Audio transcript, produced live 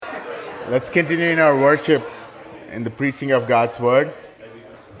Let's continue in our worship in the preaching of God's Word.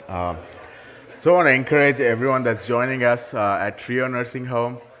 So I want to encourage everyone that's joining us at Trio Nursing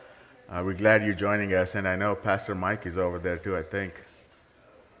Home. We're glad you're joining us, and I know Pastor Mike is over there too, I think.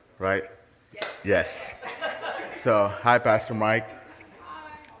 Right? Yes. So, hi, Pastor Mike,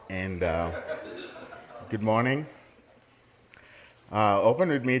 and good morning. Open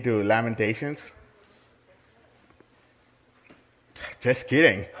with me to Lamentations. Just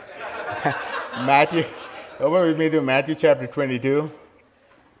kidding. Matthew. Open with me to Matthew chapter 22.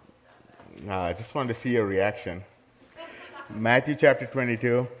 I just wanted to see your reaction. Matthew chapter 22.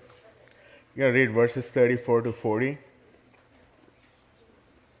 You're going to read verses 34 to 40.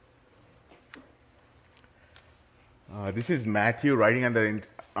 This is Matthew writing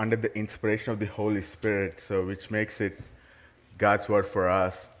under the inspiration of the Holy Spirit, so which makes it God's word for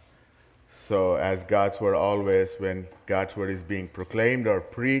us. So as God's word always, when God's word is being proclaimed or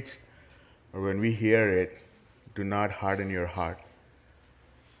preached, or when we hear it, do not harden your heart.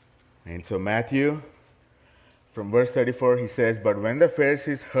 And so Matthew, from verse 34, he says, "But when the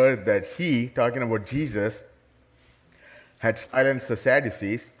Pharisees heard that he," talking about Jesus, "had silenced the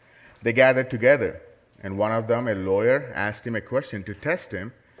Sadducees, they gathered together. And one of them, a lawyer, asked him a question to test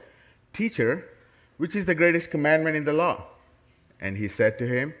him. 'Teacher, which is the greatest commandment in the law?' And he said to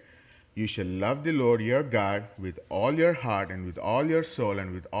him, 'You shall love the Lord your God with all your heart and with all your soul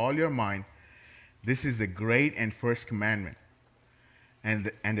and with all your mind. This is the great and first commandment.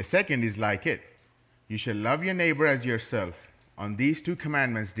 And the second is like it. You shall love your neighbor as yourself. On these two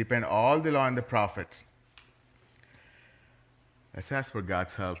commandments depend all the law and the prophets.'" Let's ask for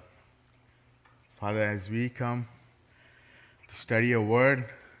God's help. Father, as we come to study your word,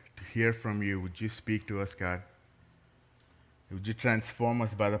 to hear from you, would you speak to us, God? Would you transform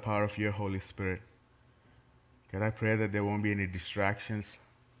us by the power of your Holy Spirit? God, I pray that there won't be any distractions,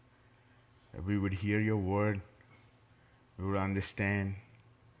 that we would hear your word, we would understand.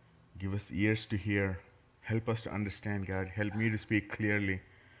 Give us ears to hear. Help us to understand, God. Help me to speak clearly.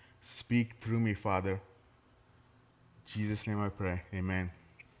 Speak through me, Father. In Jesus' name I pray. Amen.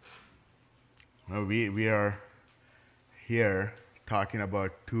 Well, we are here talking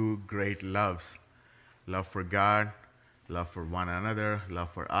about two great loves. Love for God, love for one another,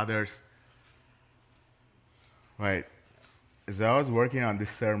 love for others. Right. As I was working on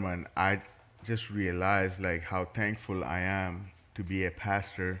this sermon, I just realized like how thankful I am to be a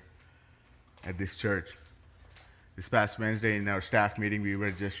pastor at this church. This past Wednesday in our staff meeting, we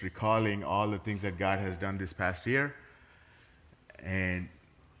were just recalling all the things that God has done this past year. And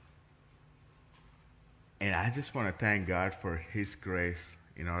I just want to thank God for his grace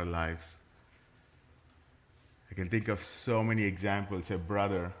in our lives. I can think of so many examples. A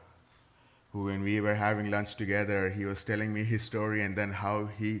brother who, when we were having lunch together, he was telling me his story and then how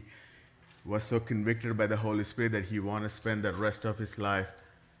he was so convicted by the Holy Spirit that he wanted to spend the rest of his life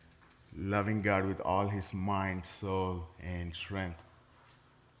loving God with all his mind, soul, and strength.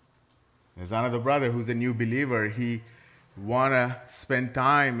 There's another brother who's a new believer. He want to spend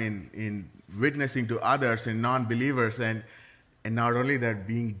time in witnessing to others and non-believers, and not only that,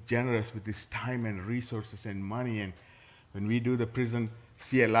 being generous with his time and resources and money. And when we do the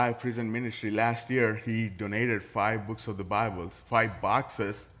CLI prison ministry last year, he donated 5 books of the Bibles, 5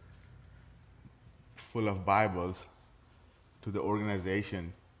 boxes full of Bibles to the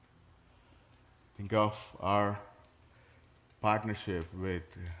organization. Think of our partnership with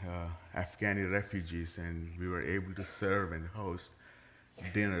Afghani refugees, and we were able to serve and host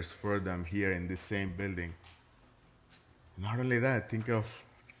dinners for them here in this same building. Not only that, think of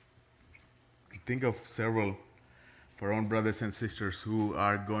several of our own brothers and sisters who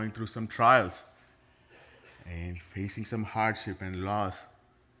are going through some trials and facing some hardship and loss.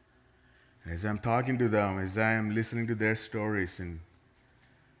 As I'm talking to them, as I am listening to their stories, and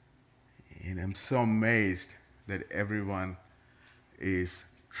I'm so amazed that everyone is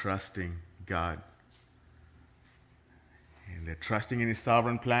trusting God. And they're trusting in his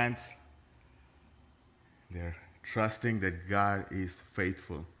sovereign plans. They're trusting that God is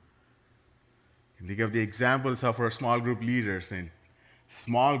faithful. And think of the examples of our small group leaders and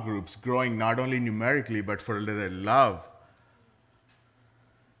small groups growing not only numerically but for their love.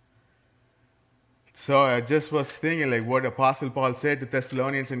 So I just was thinking like what Apostle Paul said to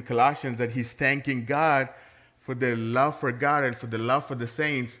Thessalonians and Colossians, that he's thanking God for their love for God and for the love for the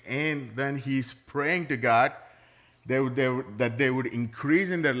saints, and then he's praying to God that they would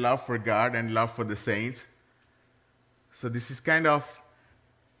increase in their love for God and love for the saints. So this is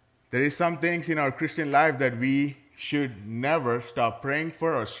there is some things in our Christian life that we should never stop praying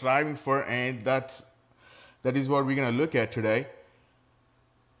for or striving for, and that is what we're going to look at today.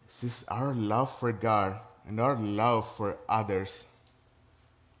 It's just our love for God and our love for others.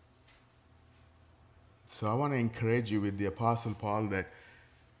 So I want to encourage you with the Apostle Paul that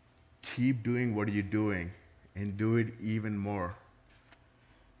keep doing what you're doing and do it even more.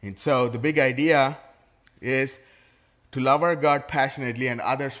 And so the big idea is to love our God passionately and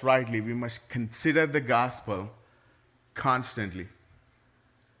others rightly. We must consider the gospel constantly.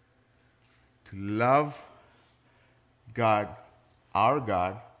 To love God, our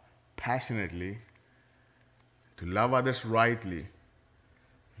God, passionately, to love others rightly,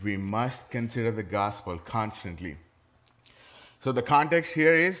 we must consider the gospel constantly. So the context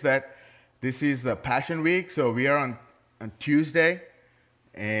here is that this is the Passion Week, so we are on Tuesday,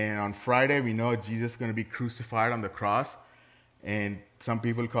 and on Friday we know Jesus is going to be crucified on the cross, and some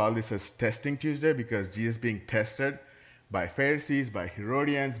people call this as Testing Tuesday because Jesus is being tested by Pharisees, by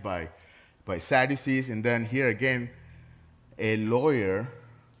Herodians, by Sadducees, and then here again, a lawyer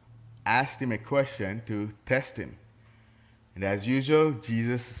asked him a question to test him. And as usual,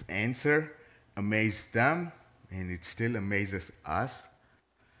 Jesus' answer amazed them, and it still amazes us.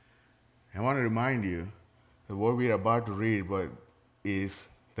 I want to remind you that what we are about to read is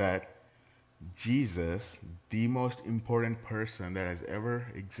that Jesus, the most important person that has ever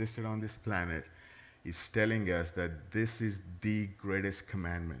existed on this planet, is telling us that this is the greatest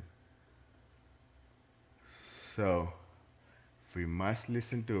commandment. So, we must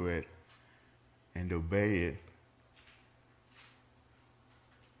listen to it and obey it.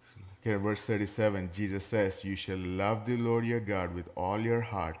 Here, verse 37, Jesus says, "You shall love the Lord your God with all your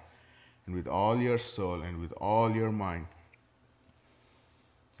heart, and with all your soul, and with all your mind."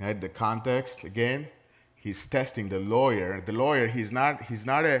 Right? The context, again, he's testing the lawyer. The lawyer, he's not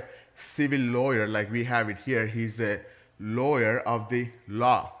a civil lawyer like we have it here. He's a lawyer of the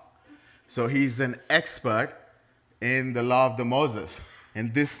law. So he's an expert in the law of the Moses.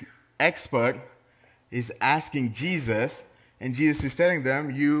 And this expert is asking Jesus, and Jesus is telling them,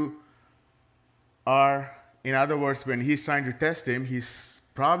 you are, in other words, when he's trying to test him, he's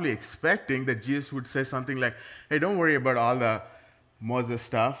probably expecting that Jesus would say something like, "Hey, don't worry about all the Moses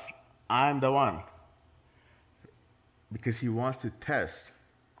stuff. I'm the one." Because he wants to test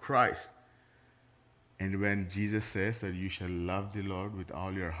Christ. And when Jesus says that you shall love the Lord with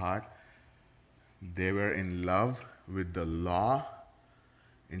all your heart, they were in love with the law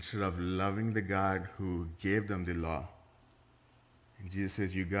instead of loving the God who gave them the law. And Jesus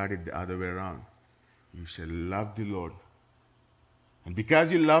says, you got it the other way around. You shall love the Lord. And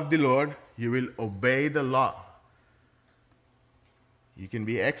because you love the Lord, you will obey the law. You can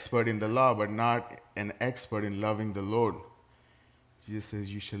be expert in the law, but not an expert in loving the Lord. Jesus says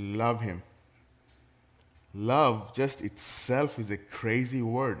you shall love him. Love just itself is a crazy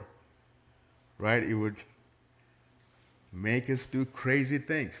word, right? It would make us do crazy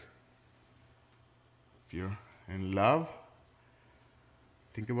things. If you're in love,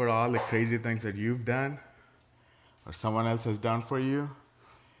 think about all the crazy things that you've done or someone else has done for you.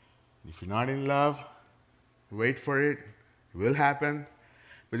 If you're not in love, wait for it. It will happen.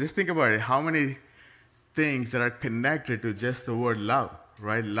 But just think about it. How many things that are connected to just the word love,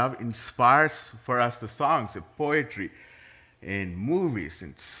 right? Love inspires for us the songs, the poetry, and movies,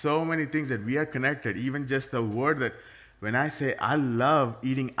 and so many things that we are connected. Even just the word that when I say I love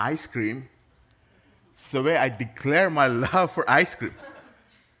eating ice cream, it's the way I declare my love for ice cream,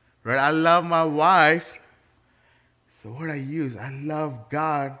 right? I love my wife. So what I use, I love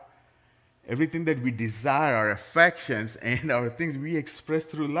God. Everything that we desire, our affections and our things, we express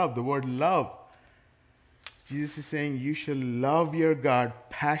through love, the word love. Jesus is saying you shall love your God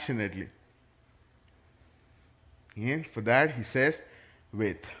passionately. And for that, he says,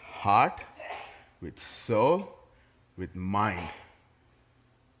 with heart, with soul, with mind.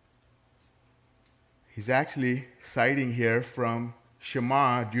 He's actually citing here from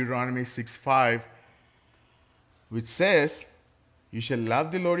Shema, Deuteronomy 6:5, which says, you shall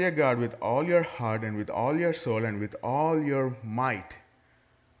love the Lord your God with all your heart and with all your soul and with all your might.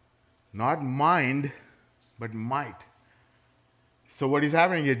 Not mind, but might. So what is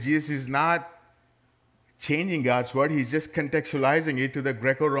happening here, Jesus is not changing God's word. He's just contextualizing it to the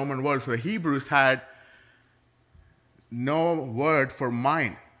Greco-Roman world. So the Hebrews had no word for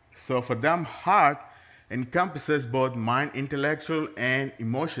mind. So for them, heart encompasses both mind, intellectual, and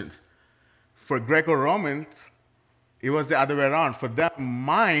emotions. For Greco-Romans, it was the other way around. For them,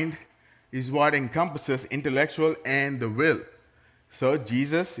 mind is what encompasses intellectual and the will. So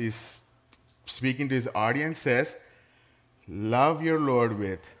Jesus is speaking to his audience, says, love your Lord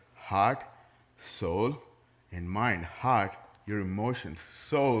with heart, soul, and mind. Heart, your emotions.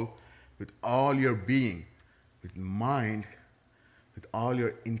 Soul, with all your being. With mind, with all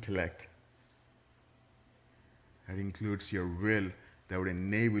your intellect. That includes your will that would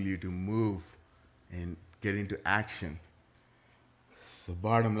enable you to move and get into action. So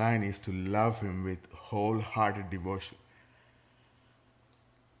bottom line is to love him with wholehearted devotion.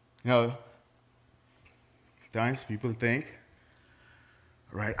 You know, times people think,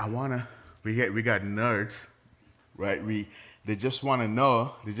 right, we got nerds, right? They just want to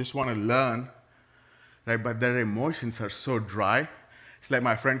know, they just want to learn, right? But their emotions are so dry. It's like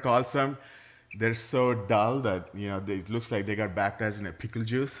my friend calls them, they're so dull that, it looks like they got baptized in a pickle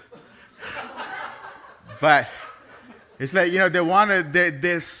juice. But it's like,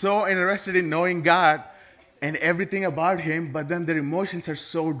 they're so interested in knowing God and everything about him, but then their emotions are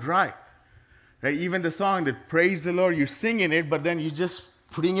so dry. Right? Even the song that praise the Lord, you're singing it, but then you just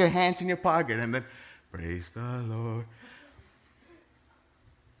putting your hands in your pocket and then praise the Lord.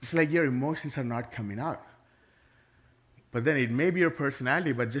 It's like your emotions are not coming out. But then it may be your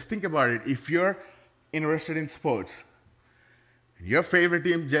personality, but just think about it. If you're interested in sports, and your favorite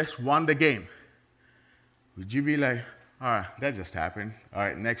team just won the game, would you be like, all right, that just happened. All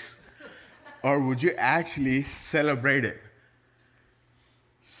right, next. Or would you actually celebrate it?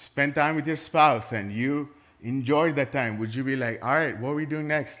 Spend time with your spouse and you enjoyed that time. Would you be like, all right, what are we doing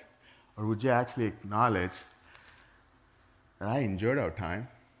next? Or would you actually acknowledge that I enjoyed our time?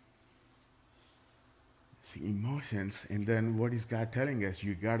 See, emotions, and then what is God telling us?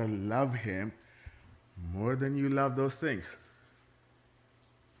 You gotta love him more than you love those things.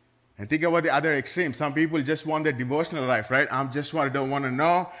 And think about the other extreme. Some people just want their devotional life, right? Don't want to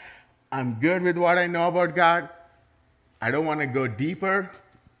know. I'm good with what I know about God. I don't want to go deeper.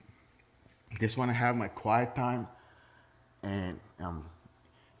 Just want to have my quiet time. And I'm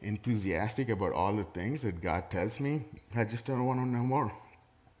enthusiastic about all the things that God tells me. I just don't want to know more.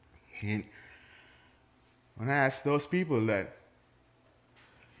 And when I ask those people that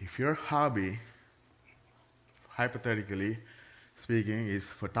if your hobby, hypothetically speaking, is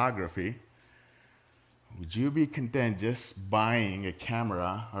photography, would you be content just buying a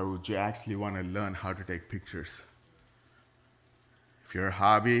camera, or would you actually want to learn how to take pictures? If your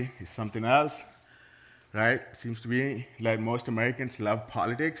hobby is something else, right? Seems to be like most Americans love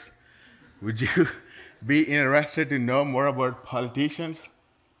politics. Would you be interested to know more about politicians?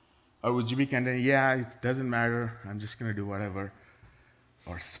 Or would you be content, yeah, it doesn't matter, I'm just going to do whatever?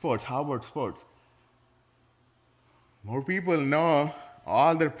 Or sports, how about sports? More people know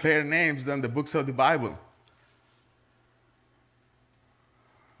all their player names than the books of the Bible.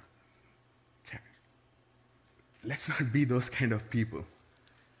 Let's not be those kind of people.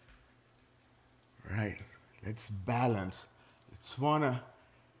 Right? Let's balance. Let's want to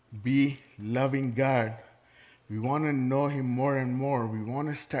be loving God. We want to know him more and more. We want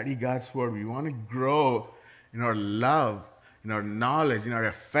to study God's word. We want to grow in our love, in our knowledge, in our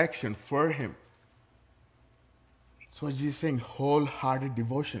affection for him. That's what Jesus is saying, wholehearted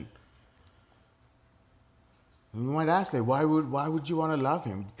devotion. And we might ask, like, why would you want to love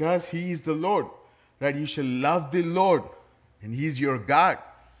him? Because he is the Lord. Right? You shall love the Lord, and he's your God.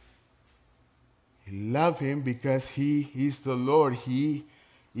 You love him because he is the Lord. He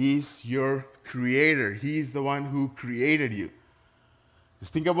is your creator. He is the one who created you.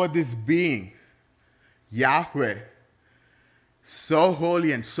 Just think about this being, Yahweh, so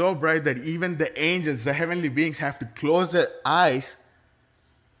holy and so bright that even the angels, the heavenly beings, have to close their eyes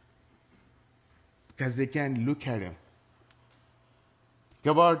because they can't look at him.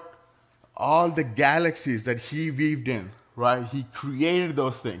 Think about all the galaxies that he weaved in, right? He created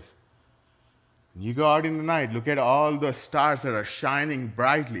those things. You go out in the night, look at all the stars that are shining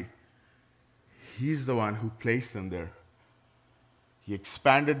brightly. He's the one who placed them there. He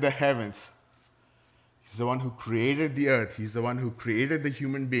expanded the heavens. He's the one who created the earth. He's the one who created the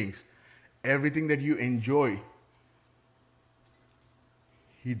human beings. Everything that you enjoy,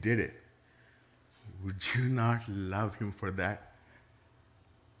 he did it. Would you not love him for that?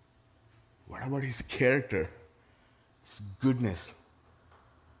 What about his character, his goodness?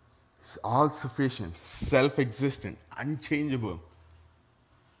 He's all-sufficient, self-existent, unchangeable.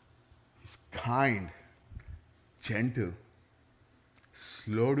 He's kind, gentle,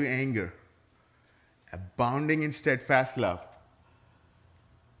 slow to anger, abounding in steadfast love.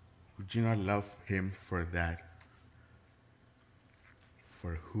 Would you not love him for that?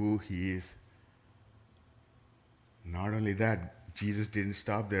 For who he is? Not only that, Jesus didn't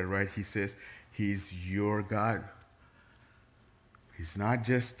stop there, right? He says, he's your God. He's not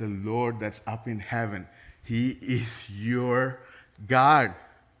just the Lord that's up in heaven. He is your God.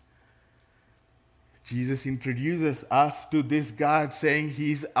 Jesus introduces us to this God, saying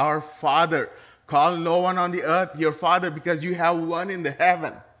he's our Father, Call no one on the earth your father, because you have one in the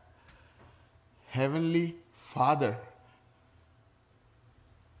heaven. Heavenly Father.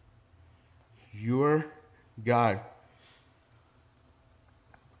 Your God.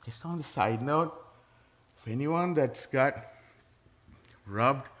 Just on the side note, if anyone that's got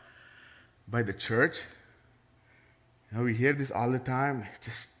rubbed by the church, we hear this all the time.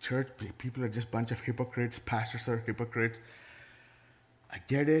 Just church people are just a bunch of hypocrites. Pastors are hypocrites. I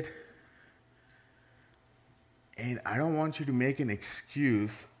get it. And I don't want you to make an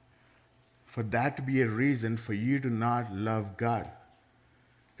excuse for that to be a reason for you to not love God.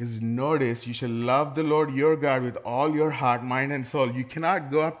 Because notice, you shall love the Lord your God with all your heart, mind, and soul. You cannot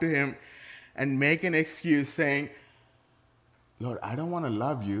go up to him and make an excuse saying, Lord, I don't want to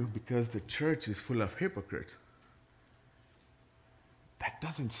love you because the church is full of hypocrites. That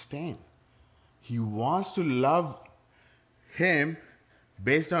doesn't stand. He wants to love him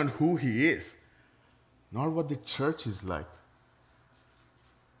based on who he is, not what the church is like.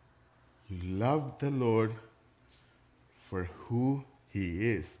 You love the Lord for who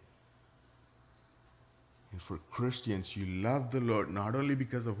he is. And for Christians, you love the Lord not only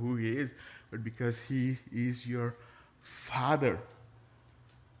because of who he is, but because he is your Father.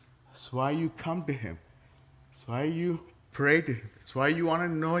 That's why you come to him. That's why you pray to him. That's why you want to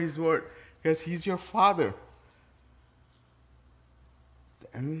know his word, because he's your Father.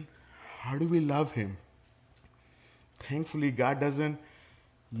 And how do we love him? Thankfully, God doesn't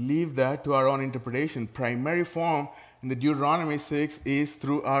leave that to our own interpretation. Primary form in the Deuteronomy 6 is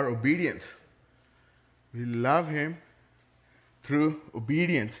through our obedience. We love him through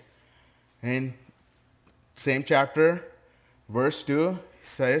obedience. And same chapter, verse 2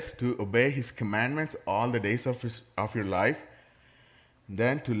 says to obey his commandments all the days of your life.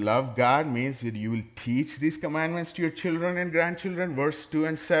 Then to love God means that you will teach these commandments to your children and grandchildren, verse 2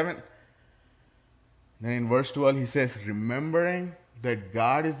 and 7. Then in verse 12 he says, remembering that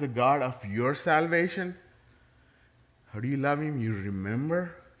God is the God of your salvation. How do you love him? You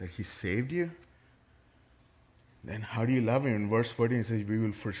remember that he saved you. Then how do you love him? In verse 14 it says, we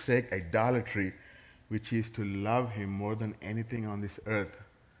will forsake idolatry, which is to love him more than anything on this earth.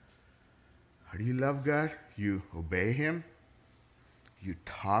 How do you love God? You obey him. You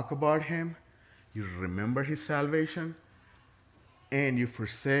talk about him. You remember his salvation. And you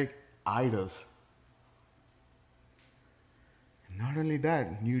forsake idols. Not only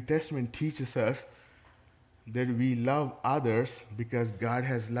that, New Testament teaches us that we love others because God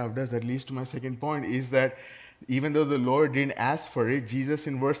has loved us. That leads to my second point, is that even though the Lord didn't ask for it, Jesus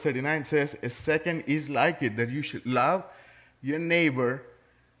in verse 39 says, a second is like it, that you should love your neighbor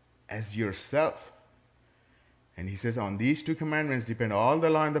as yourself. And he says, on these two commandments depend all the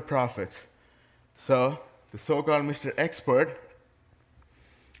law and the prophets. So the so-called Mr. Expert,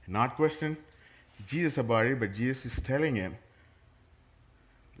 not question Jesus about it, but Jesus is telling him,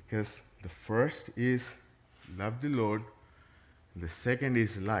 because the first is love the Lord, and the second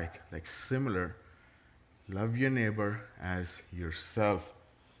is like similar. Love your neighbor as yourself.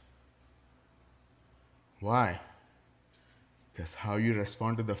 Why? Because how you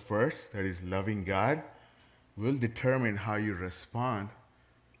respond to the first, that is loving God, will determine how you respond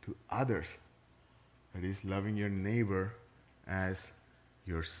to others. That is loving your neighbor as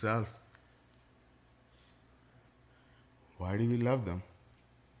yourself. Why do we love them?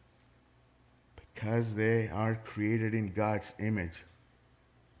 Because they are created in God's image.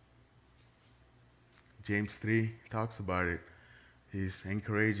 James 3 talks about it. He's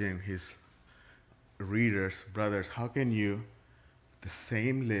encouraging his readers, brothers, how can you, the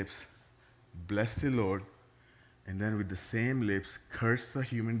same lips, bless the Lord, and then with the same lips, curse the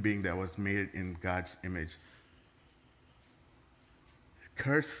human being that was made in God's image?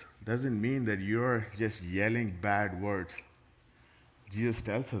 Curse doesn't mean that you're just yelling bad words. Jesus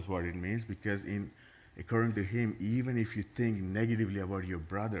tells us what it means, because according to him, even if you think negatively about your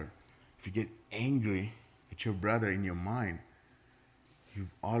brother, if you get angry at your brother in your mind,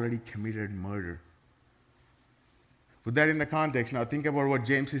 you've already committed murder. Put that in the context. Now think about what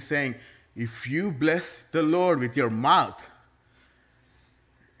James is saying. If you bless the Lord with your mouth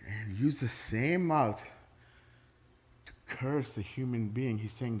and use the same mouth to curse the human being,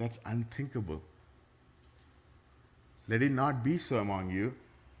 he's saying that's unthinkable. Let it not be so among you.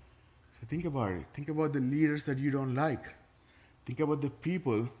 So think about it. Think about the leaders that you don't like. Think about the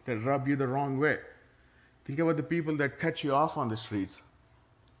people that rub you the wrong way. Think about the people that cut you off on the streets.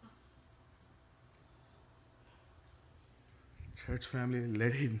 Church family,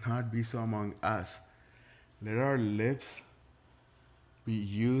 let it not be so among us. Let our lips be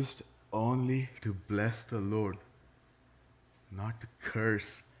used only to bless the Lord, not to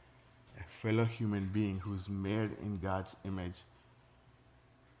curse a fellow human being who's made in God's image.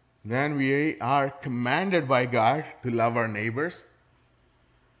 Then we are commanded by God to love our neighbors,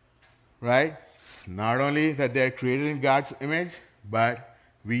 right? It's not only that they are created in God's image, but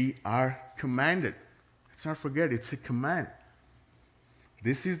we are commanded. Let's not forget, it's a command.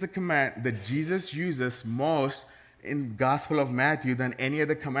 This is the command that Jesus uses most in Gospel of Matthew than any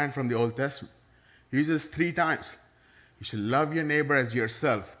other command from the Old Testament. He uses 3 times. You should love your neighbor as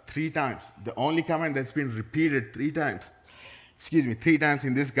yourself 3 times. The only command that's been repeated 3 times. 3 times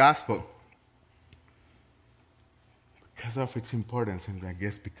in this gospel. Because of its importance, and I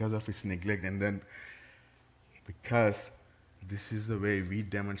guess because of its neglect, and then because this is the way we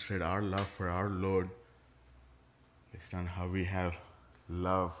demonstrate our love for our Lord based on how we have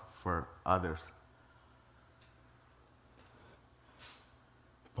love for others.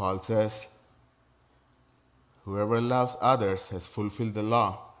 Paul says, whoever loves others has fulfilled the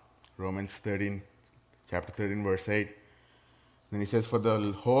law. Romans 13, chapter 13, verse 8. Then he says, for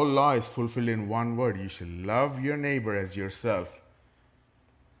the whole law is fulfilled in one word. You shall love your neighbor as yourself.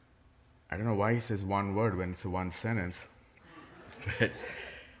 I don't know why he says one word when it's a one sentence. But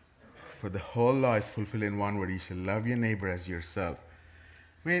for the whole law is fulfilled in one word. You shall love your neighbor as yourself.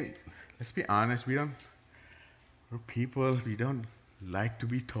 I mean, let's be honest. We're people, we don't like to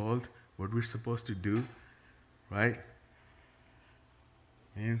be told what we're supposed to do, right?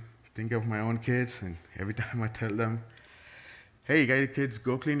 And think of my own kids, and every time I tell them, hey, guys, kids,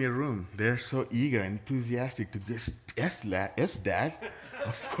 go clean your room. They're so eager, enthusiastic to just, yes, Dad.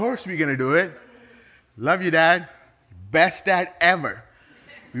 Of course we're going to do it. Love you, Dad. Best dad ever.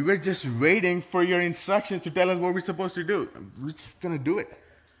 We were just waiting for your instructions to tell us what we're supposed to do. We're just going to do it.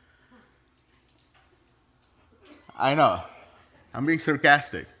 I know. I'm being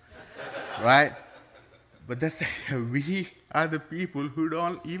sarcastic, right? But that's we are the people who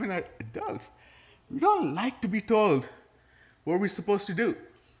don't, even are adults, we don't like to be told what we're supposed to do.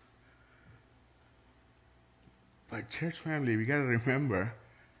 But church family, we got to remember,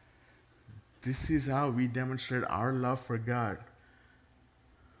 this is how we demonstrate our love for God,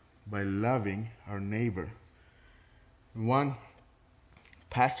 by loving our neighbor. One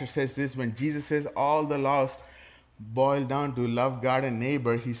pastor says this, when Jesus says all the laws boil down to love God and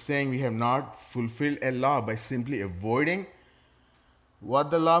neighbor, he's saying we have not fulfilled a law by simply avoiding what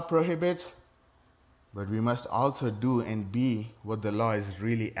the law prohibits, but we must also do and be what the law is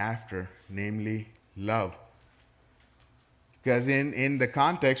really after, namely love. Because in the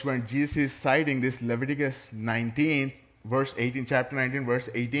context when Jesus is citing this Leviticus 19, verse 18, chapter 19, verse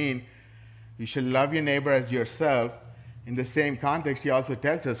 18, you shall love your neighbor as yourself. In the same context, he also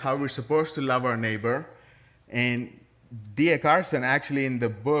tells us how we're supposed to love our neighbor. And D.A. Carson, actually in the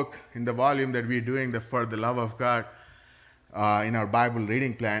book, in the volume that we're doing for the love of God, in our Bible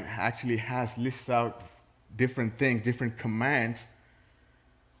reading plan, actually lists out different things, different commands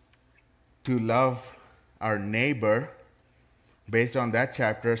to love our neighbor based on that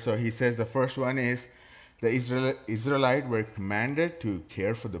chapter. So he says the first one is the Israelites were commanded to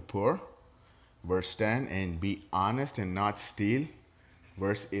care for the poor, verse 10, and be honest and not steal,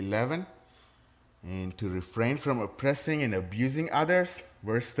 verse 11, and to refrain from oppressing and abusing others,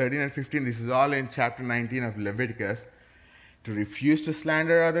 verse 13 and 15. This is all in chapter 19 of Leviticus. To refuse to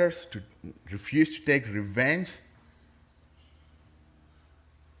slander others, to refuse to take revenge,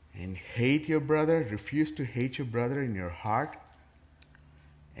 and hate your brother, refuse to hate your brother in your heart.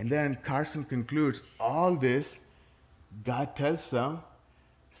 And then Carson concludes, all this, God tells them,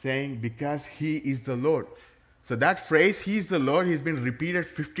 saying, because he is the Lord. So that phrase, he is the Lord, he's been repeated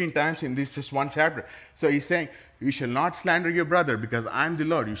 15 times in this just one chapter. So he's saying, you shall not slander your brother because I'm the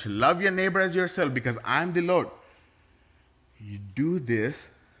Lord. You shall love your neighbor as yourself because I'm the Lord. You do this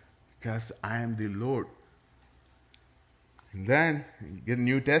because I am the Lord. And then, in the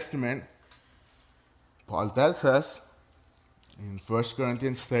New Testament, Paul tells us in 1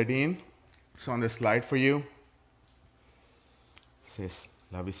 Corinthians 13, it's on the slide for you. It says,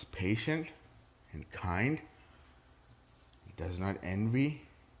 love is patient and kind. It does not envy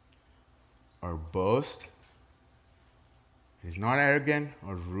or boast. It is not arrogant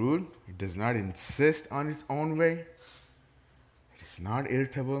or rude. It does not insist on its own way. It is not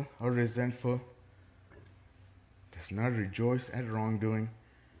irritable or resentful. It does not rejoice at wrongdoing,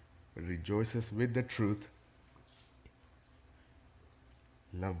 but rejoices with the truth.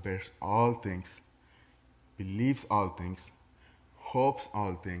 Love bears all things, believes all things, hopes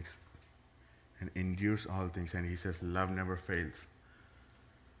all things, and endures all things. And he says, love never fails.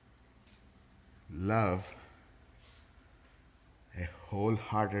 Love, a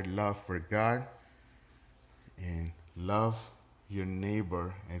wholehearted love for God, and love your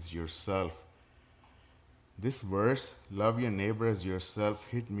neighbor as yourself. This verse, love your neighbor as yourself,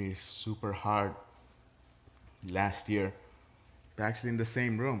 hit me super hard last year. Actually, in the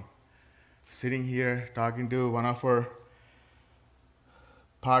same room, sitting here talking to one of our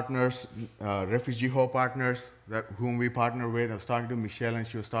partners, Refugee Hope partners, whom we partner with. I was talking to Michelle, and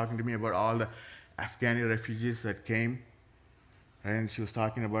she was talking to me about all the Afghani refugees that came. And she was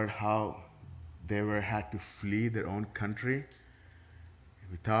talking about how they had to flee their own country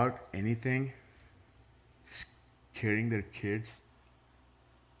without anything, just carrying their kids.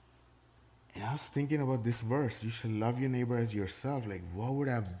 And I was thinking about this verse, you shall love your neighbor as yourself. Like, what would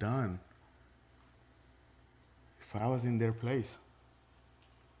I have done if I was in their place?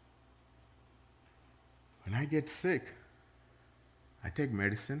 When I get sick, I take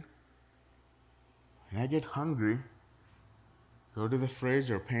medicine. When I get hungry, go to the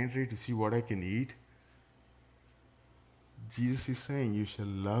fridge or pantry to see what I can eat. Jesus is saying, you shall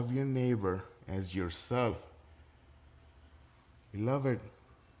love your neighbor as yourself. Beloved,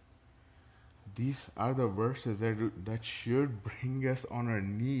 these are the verses that should bring us on our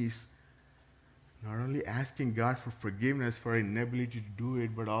knees, not only asking God for forgiveness for our inability to do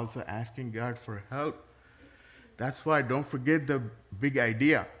it, but also asking God for help. That's why don't forget the big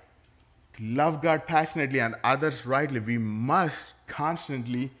idea. To love God passionately and others rightly, we must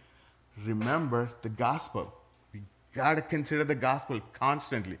constantly remember the gospel. We got to consider the gospel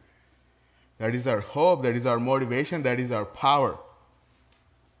constantly. That is our hope, that is our motivation, that is our power.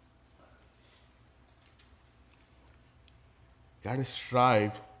 Got to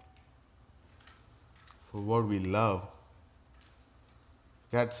strive for what we love.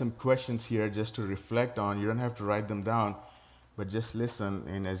 Got some questions here just to reflect on. You don't have to write them down, but just listen.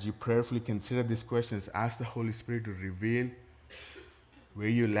 And as you prayerfully consider these questions, ask the Holy Spirit to reveal where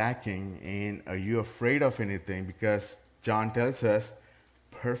you're lacking and are you afraid of anything? Because John tells us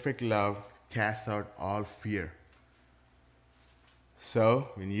perfect love casts out all fear. So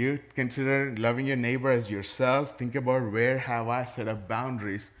when you consider loving your neighbor as yourself, think about where have I set up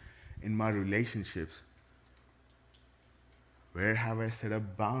boundaries in my relationships? Where have I set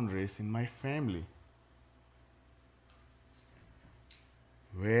up boundaries in my family?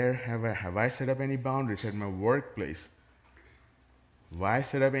 Where have I set up any boundaries at my workplace? Have I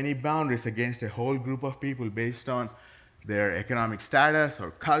set up any boundaries against a whole group of people based on their economic status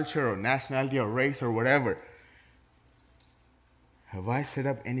or culture or nationality or race or whatever? Have I set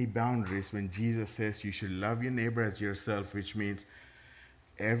up any boundaries when Jesus says you should love your neighbor as yourself, which means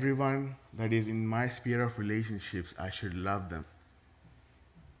everyone that is in my sphere of relationships, I should love them.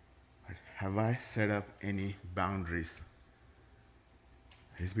 But have I set up any boundaries?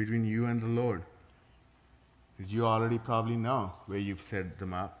 It's between you and the Lord. Because you already probably know where you've set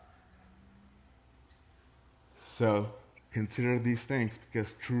them up. So consider these things,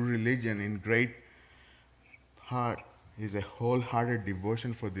 because true religion in great part is a wholehearted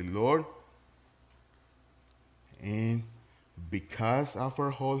devotion for the Lord. And because of our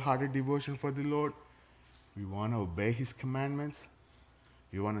wholehearted devotion for the Lord, we want to obey His commandments.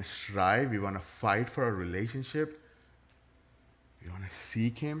 We want to strive. We want to fight for our relationship. We want to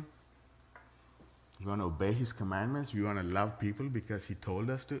seek Him. We want to obey His commandments. We want to love people because He told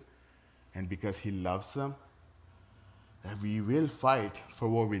us to and because He loves them. That we will fight for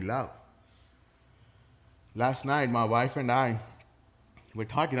what we love. Last night, my wife and I were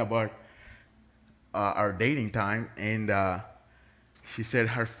talking about our dating time, and she said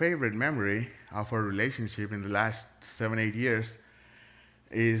her favorite memory of our relationship in the last 7-8 years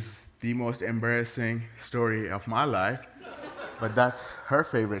is the most embarrassing story of my life, but that's her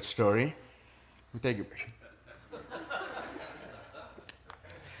favorite story. We take a break.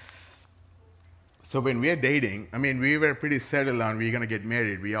 So when we are dating, we were pretty settled on we're going to get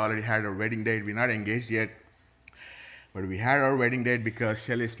married. We already had our wedding date. We're not engaged yet, but we had our wedding date because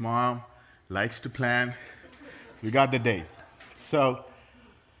Shelly's mom likes to plan. We got the date. So,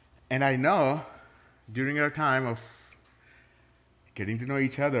 and I know during our time of getting to know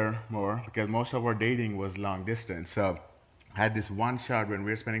each other more, because most of our dating was long distance, so I had this one shot when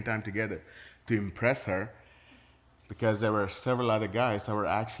we were spending time together to impress her, because there were several other guys that were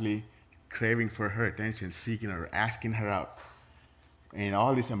actually craving for her attention, seeking her, asking her out. And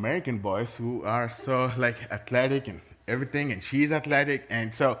all these American boys who are so athletic and everything, and she's athletic.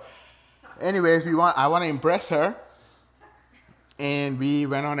 And so anyways, I want to impress her. And we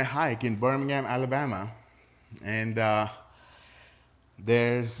went on a hike in Birmingham, Alabama. And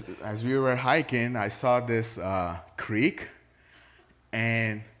as we were hiking, I saw this creek.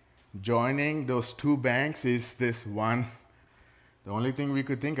 And joining those two banks is this one. The only thing we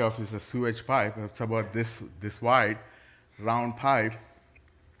could think of is a sewage pipe. It's about this wide round pipe.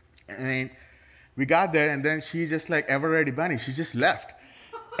 And we got there, and then she just like ever ready bunny, she just left.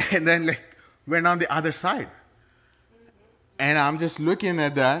 And then like went on the other side. And I'm just looking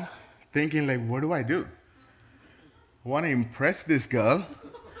at that, thinking like, what do I do? Want to impress this girl.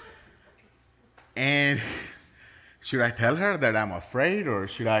 And should I tell her that I'm afraid, or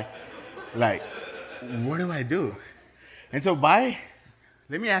should I, like, what do I do? And so let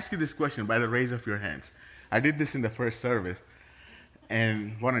me ask you this question by the raise of your hands. I did this in the first service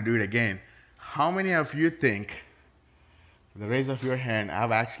and want to do it again. How many of you think, the raise of your hand,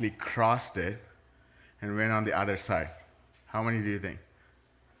 I've actually crossed it and went on the other side? How many do you think?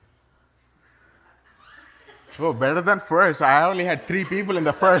 Oh, better than first. I only had 3 people in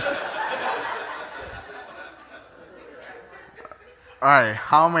the first. All right,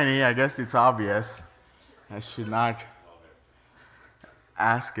 how many? I guess it's obvious. I should not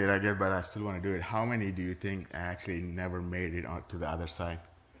ask it, I guess, but I still want to do it. How many do you think I actually never made it on to the other side?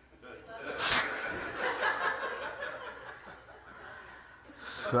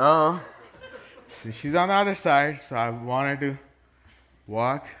 So she's on the other side, so I wanted to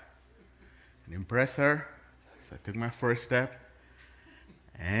walk and impress her. So I took my first step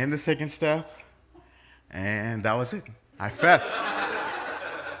and the second step, and that was it. I fell.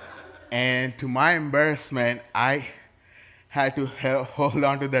 And to my embarrassment, I had to hold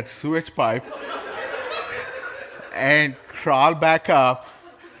on to that sewage pipe and crawl back up.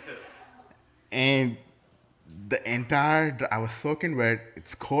 And I was soaking wet.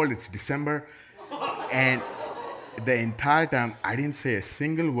 It's cold, it's December. And the entire time, I didn't say a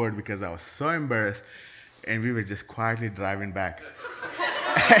single word because I was so embarrassed. And we were just quietly driving back.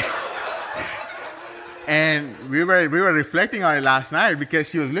 And we were reflecting on it last night because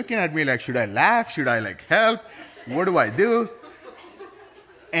she was looking at me like, should I laugh? Should I like help? What do I do?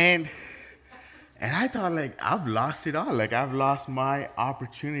 And I thought like, I've lost it all. Like I've lost my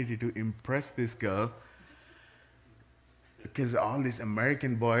opportunity to impress this girl because all these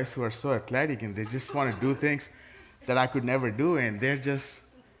American boys who are so athletic and they just want to do things that I could never do, and they just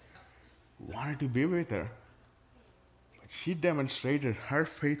wanted to be with her. But she demonstrated her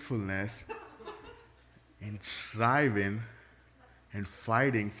faithfulness in striving and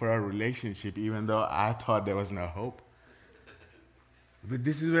fighting for our relationship, even though I thought there was no hope. But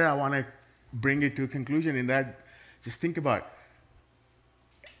this is where I want to bring it to a conclusion in that, just think about,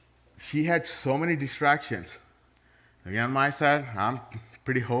 she had so many distractions. Again, on my side, I'm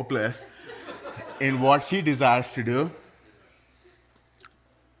pretty hopeless in what she desires to do.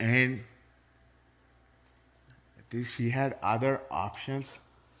 And she had other options.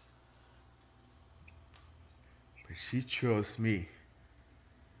 But she chose me.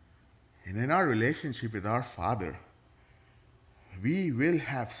 And in our relationship with our Father, we will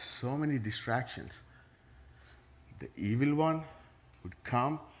have so many distractions. The evil one would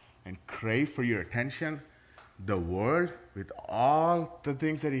come and crave for your attention. The world, with all the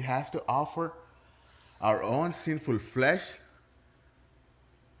things that he has to offer, our own sinful flesh,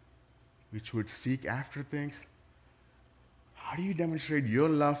 which would seek after things. How do you demonstrate your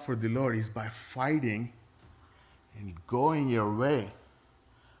love for the Lord? Is by fighting and going your way.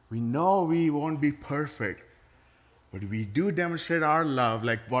 We know we won't be perfect, but we do demonstrate our love,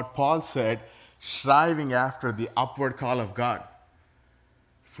 like what Paul said, striving after the upward call of God.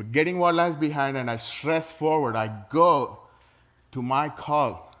 Forgetting what lies behind, and I stress forward. I go to my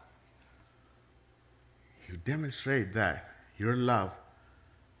call. You demonstrate that, your love,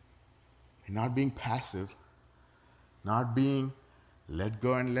 and not being passive, not being let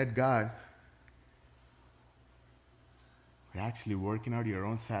go and let God, but actually working out your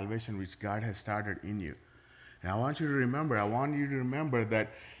own salvation, which God has started in you. And I want you to remember that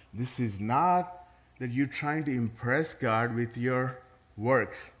this is not that you're trying to impress God with your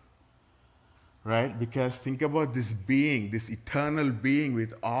works, right? Because think about this being, this eternal being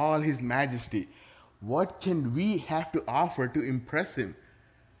with all his majesty. What can we have to offer to impress him?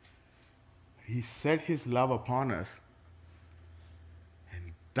 He set his love upon us.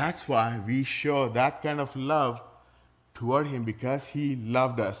 And that's why we show that kind of love toward him, because he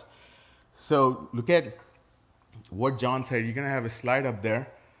loved us. So look at what John said. You're going to have a slide up there.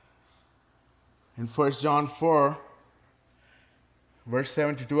 In 1 John 4, verse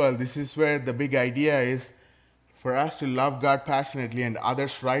 7 to 12, this is where the big idea is. For us to love God passionately and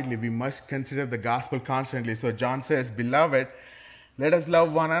others rightly, we must consider the gospel constantly. So John says, Beloved, let us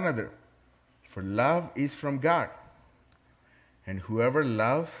love one another, for love is from God. And whoever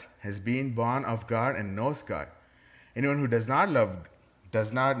loves has been born of God and knows God. Anyone who does not love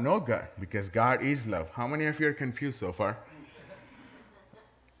does not know God, because God is love. How many of you are confused so far?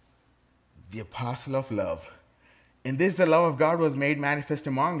 The apostle of love In this, the love of God was made manifest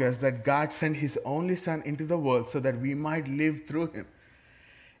among us, that God sent his only Son into the world so that we might live through him.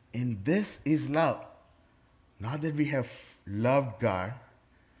 In this is love. Not that we have loved God,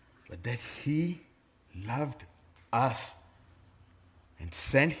 but that he loved us and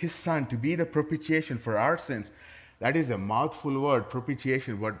sent his Son to be the propitiation for our sins. That is a mouthful word,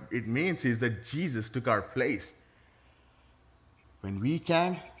 propitiation. What it means is that Jesus took our place. When we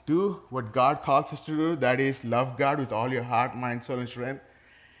can do what God calls us to do, that is love God with all your heart, mind, soul, and strength,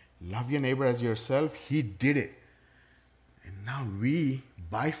 love your neighbor as yourself, he did it. And now we,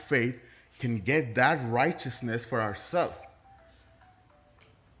 by faith, can get that righteousness for ourselves.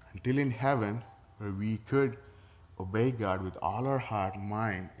 Until in heaven, where we could obey God with all our heart,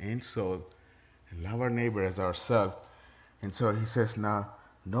 mind, and soul, and love our neighbor as ourselves. And so he says, now,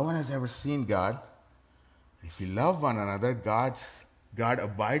 no one has ever seen God. If we love one another, God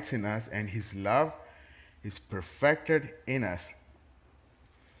abides in us, and his love is perfected in us.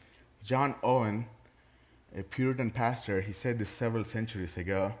 John Owen, a Puritan pastor, he said this several centuries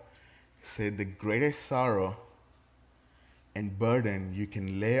ago. He said, the greatest sorrow and burden you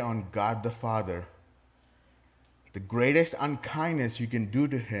can lay on God the Father, the greatest unkindness you can do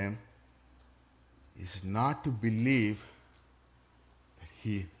to him, is not to believe that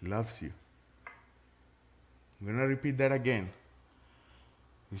he loves you. I'm going to repeat that again.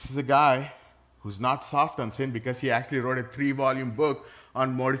 This is a guy who's not soft on sin, because he actually wrote a 3-volume book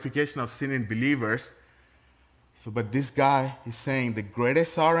on mortification of sin in believers. But this guy is saying the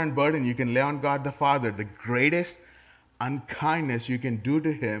greatest sorrow and burden you can lay on God the Father, the greatest unkindness you can do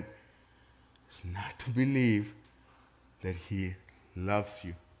to him, is not to believe that he loves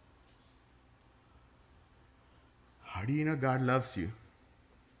you. How do you know God loves you?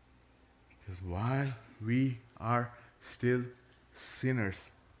 Because while we are still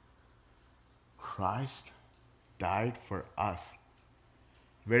sinners, Christ died for us.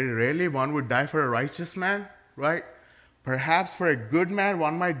 Very rarely one would die for a righteous man, right? Perhaps for a good man,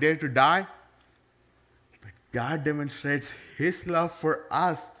 one might dare to die. But God demonstrates his love for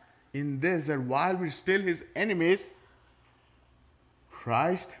us in this, that while we're still his enemies,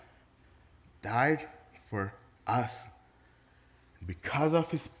 Christ died for us. Because of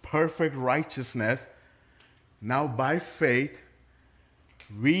his perfect righteousness, now by faith,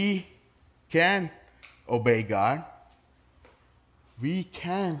 we can obey God. We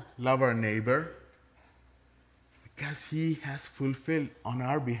can love our neighbor because he has fulfilled on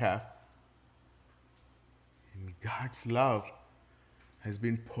our behalf. And God's love has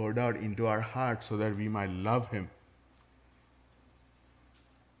been poured out into our hearts so that we might love him.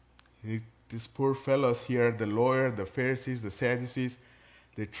 These poor fellows here, the lawyer, the Pharisees, the Sadducees,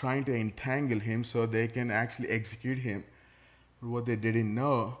 they're trying to entangle him so they can actually execute him. But what they didn't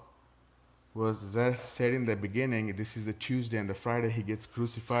know was, that said in the beginning, this is a Tuesday and the Friday he gets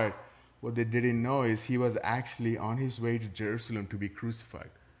crucified. What they didn't know is he was actually on his way to Jerusalem to be crucified.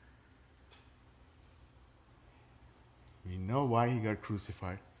 We know why he got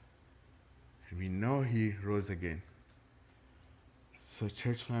crucified. And we know he rose again. So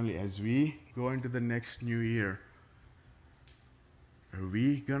church family, as we go into the next new year, are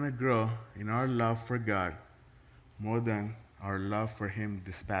we going to grow in our love for God more than our love for him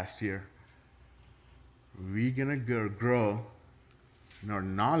this past year? Are we going to grow in our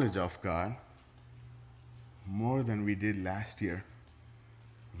knowledge of God more than we did last year?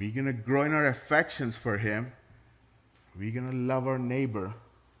 Are we going to grow in our affections for him? Are we going to love our neighbor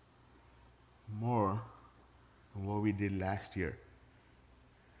more than what we did last year?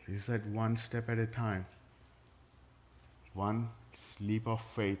 Is that one step at a time, one leap of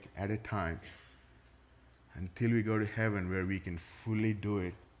faith at a time, until we go to heaven where we can fully do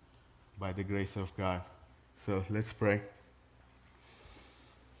it by the grace of God. So let's pray.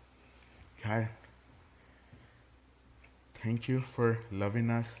 God, thank you for loving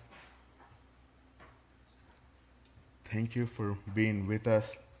us. Thank you for being with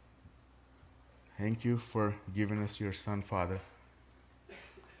us. Thank you for giving us your Son, Father.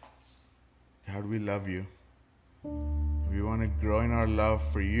 God, we love you. We want to grow in our love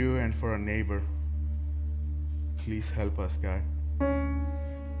for you and for our neighbor. Please help us, God.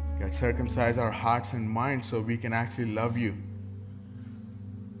 God, circumcise our hearts and minds so we can actually love you.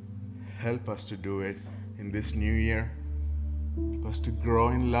 Help us to do it in this new year. Help us to grow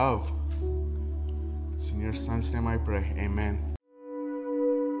in love. It's in your Son's name I pray. Amen.